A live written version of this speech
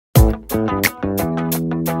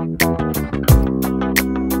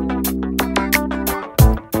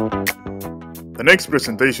The next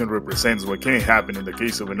presentation represents what can happen in the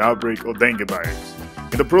case of an outbreak of dengue virus.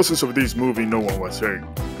 In the process of this movie, no one was hurt.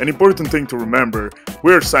 An important thing to remember,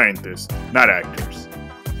 we're scientists, not actors.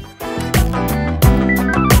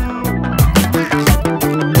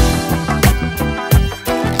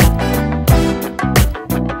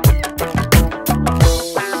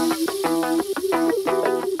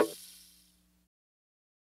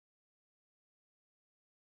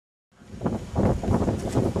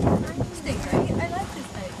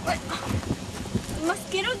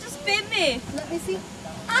 Let me see.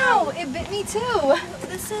 Ow! It bit me too!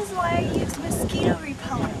 This is why I use mosquito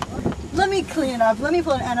repellent. Let me clean it up. Let me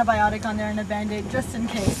put an antibiotic on there and a band-aid just in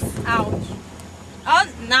case. Ouch. Oh,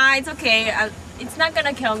 nah, it's okay. It's not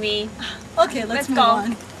gonna kill me. Okay, let's move go.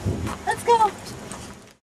 on. Let's go.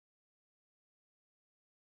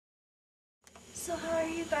 So how are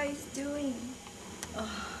you guys doing?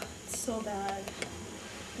 Oh, it's so bad.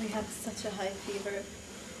 We have such a high fever.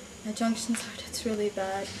 My junctions hurt. It's really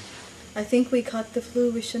bad. I think we caught the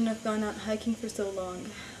flu. We shouldn't have gone out hiking for so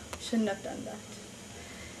long. Shouldn't have done that.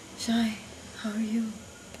 Shai, how are you?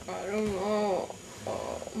 I don't know.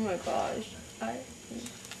 Oh my gosh.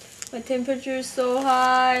 My temperature is so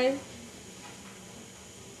high.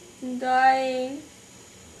 I'm dying.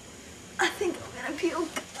 I think I'm gonna puke.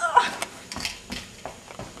 Ugh.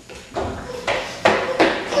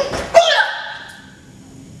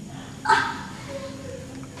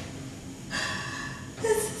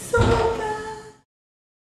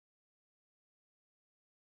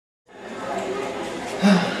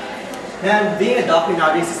 Man, being a doctor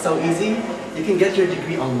nowadays is so easy. You can get your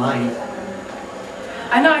degree online.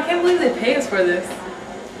 I know, I can't believe they pay us for this.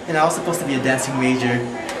 And I was supposed to be a dancing major.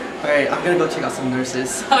 Alright, I'm gonna go check out some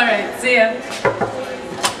nurses. Alright, see ya.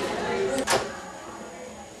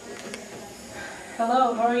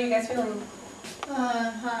 Hello, how are you guys feeling?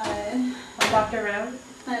 Hi. I'm Dr. Ram.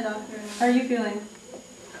 Hi, Doctor. How are you feeling?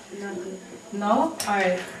 Not good. No?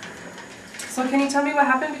 Alright. So can you tell me what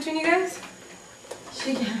happened between you guys?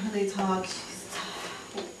 She can't really talk.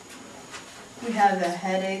 We have a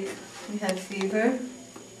headache. We have fever.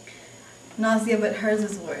 Nausea, but hers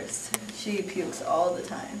is worse. She pukes all the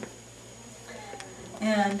time.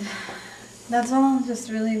 And that's all just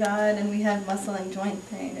really bad. And we have muscle and joint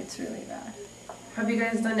pain. It's really bad. Have you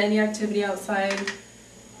guys done any activity outside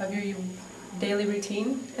of your daily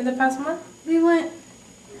routine in the past month? We went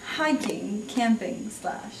hiking, camping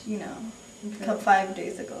 / you know, Okay. 5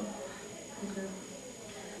 days ago. Okay.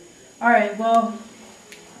 Alright, well,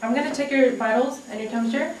 I'm going to take your vitals and your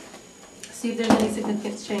temperature, see if there's any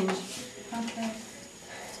significant change. Okay.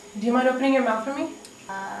 Do you mind opening your mouth for me?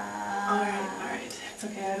 Alright. It's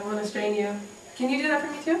okay, I don't want to strain you. Can you do that for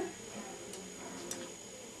me too?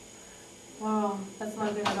 Wow, that's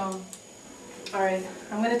not good at all. Alright,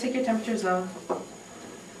 I'm going to take your temperatures now.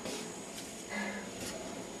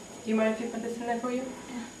 Do you mind if you put this in there for you?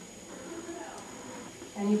 Yeah.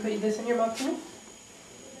 And you put this in your mouth for me?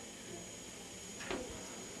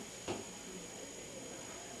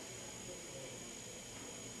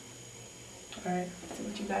 Alright, let's see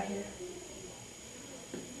what you got here.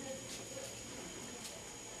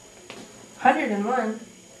 101.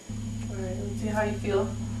 Alright, let's see how you feel.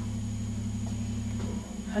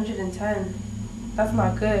 110. That's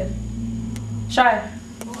not good. Shai.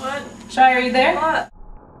 What? Shai, are you there? What?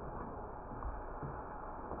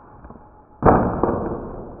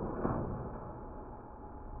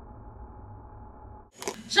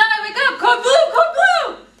 Shai, wake up! Code blue! Code blue!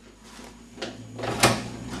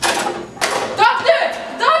 Doctor!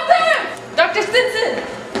 Doctor! Dr. Stinson!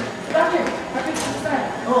 Doctor! Dr. Stinson!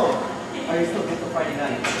 Oh, are you still good for Friday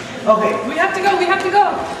night? Okay. We have to go! We have to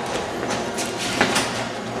go!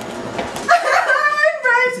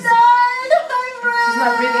 She's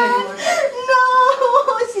not breathing anymore. No,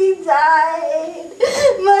 she died.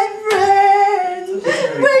 My friend.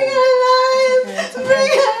 Bring her alive.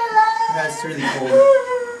 Bring her alive. That's really cold.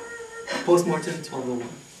 Postmortem 12:01.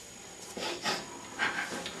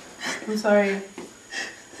 I'm sorry.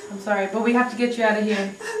 I'm sorry, but we have to get you out of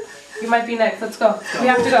here. You might be next. Let's go. We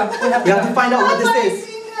have to go. We have to find out what this is.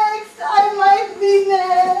 I might be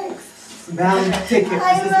next. Ma'am, take care.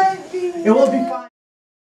 I might be next. It will be fine.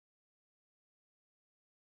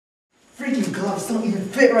 Freaking gloves don't even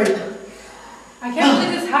fit right. I can't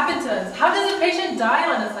believe this happened to us. How does a patient die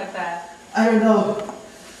on us like that? I don't know.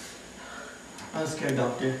 I'm scared,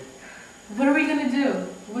 doctor. What are we gonna do?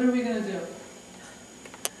 What are we gonna do?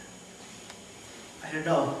 I don't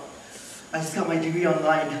know. I just got my degree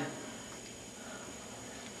online.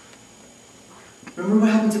 Remember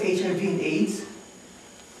what happened to HIV and AIDS?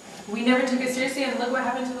 We never took it seriously, and look what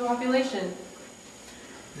happened to the population.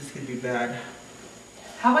 This could be bad.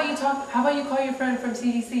 How about you call your friend from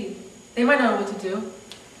CDC? They might know what to do.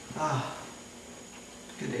 Ah,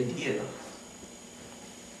 good idea.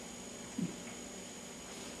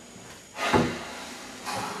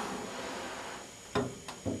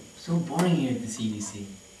 So boring here at the CDC.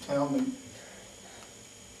 Tell me.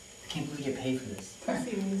 I can't believe we get paid for this.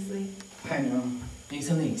 Seriously. I know. Maybe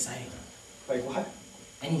something exciting. Like what?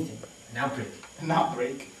 Anything. An outbreak. An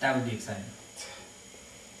outbreak? That would be exciting.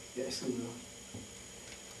 Yes, it will.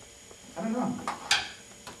 I don't know.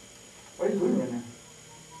 What are you doing right now?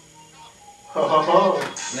 Oh,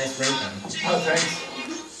 Nice rain time. oh,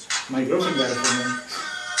 thanks. My girlfriend got it for me.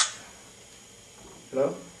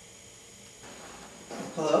 Hello?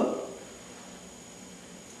 Hello?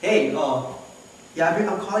 Hey, yeah,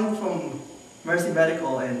 I'm calling from Mercy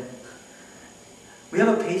Medical, and we have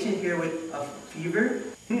a patient here with a fever.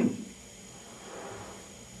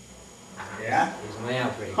 Yeah? Here's my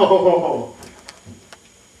outbreak. Oh,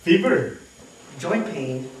 fever. Joint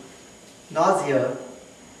pain, nausea,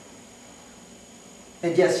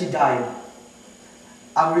 and yes, she died.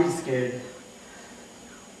 I'm really scared.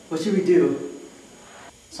 What should we do?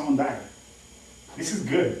 Someone died. This is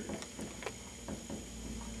good.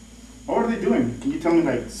 What were they doing? Can you tell me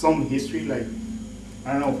like some history, like,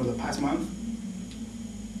 I don't know, for the past month?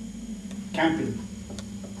 Camping.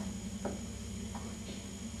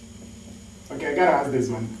 Okay, I gotta ask this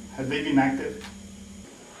one. Have they been active?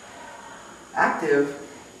 Active?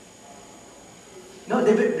 No,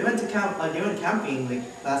 they went to camp. They went camping like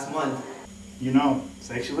last month. You know,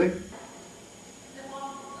 sexually?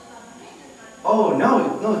 Oh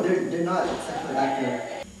no, they're not sexually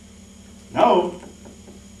active. No.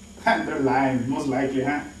 They're lying, most likely,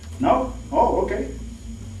 huh? No? Oh, okay.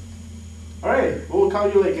 Alright, we'll call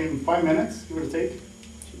you like in 5 minutes, give or take.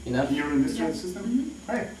 Enough? You're in this system?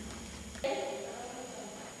 Alright.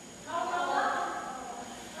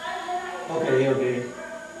 Okay.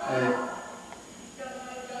 Alright.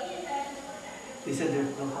 They said they're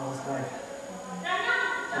no calls back.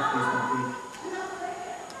 Hopefully it's not big.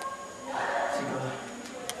 She got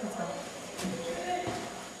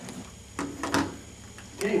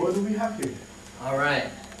Hey, what do we have here? Alright.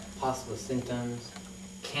 Possible symptoms.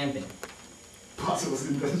 Camping. Possible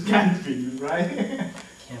symptoms camping, right?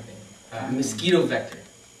 Camping. Mosquito vector.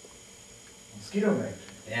 Mosquito vector.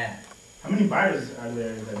 Yeah. How many viruses are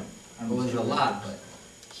there that are It was a mosquito lot, vectors? but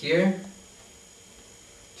here,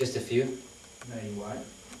 just a few. Like what?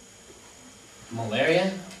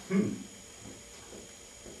 Malaria.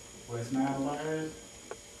 West Nile virus,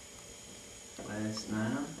 West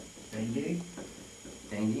Nile. dengue.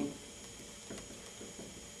 Dengue.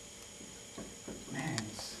 Man,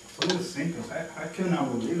 some of the symptoms, I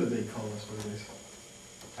cannot believe that they call us for this.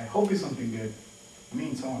 I hope it's something good. I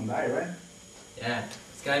mean, someone died, right? Yeah.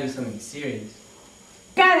 It's gotta be something serious.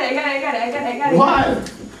 Got it.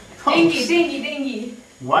 What? Dengue.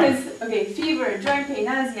 What? Okay, fever, joint pain,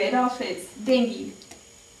 nausea, it all fits. Dengue.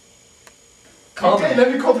 Call Okay, them.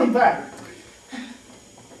 let me call them back.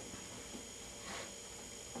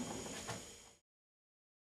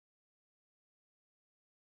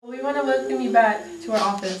 We want to welcome you back to our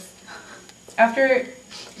office. After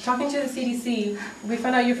talking to the CDC, we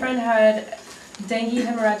found out your friend had dengue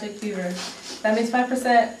hemorrhagic fever. That means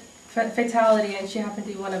 5% fatality, and she happened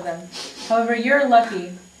to be one of them. However, you're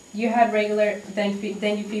lucky. You had regular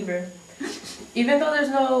dengue fever. Even though there's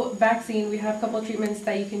no vaccine, we have a couple of treatments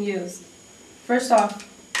that you can use. First off,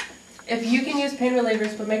 if you can use pain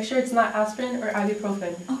relievers, but make sure it's not aspirin or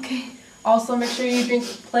ibuprofen. Okay. Also, make sure you drink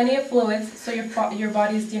plenty of fluids so your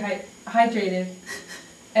body is hydrated.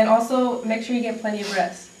 And also, make sure you get plenty of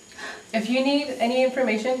rest. If you need any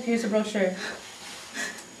information, here's a brochure.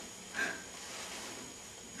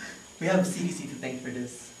 We have CDC to thank for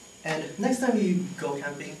this. And next time you go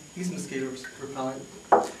camping, use mosquito repellent.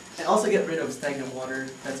 And also get rid of stagnant water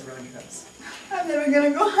that's around your house. I'm never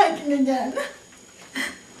gonna go hiking again.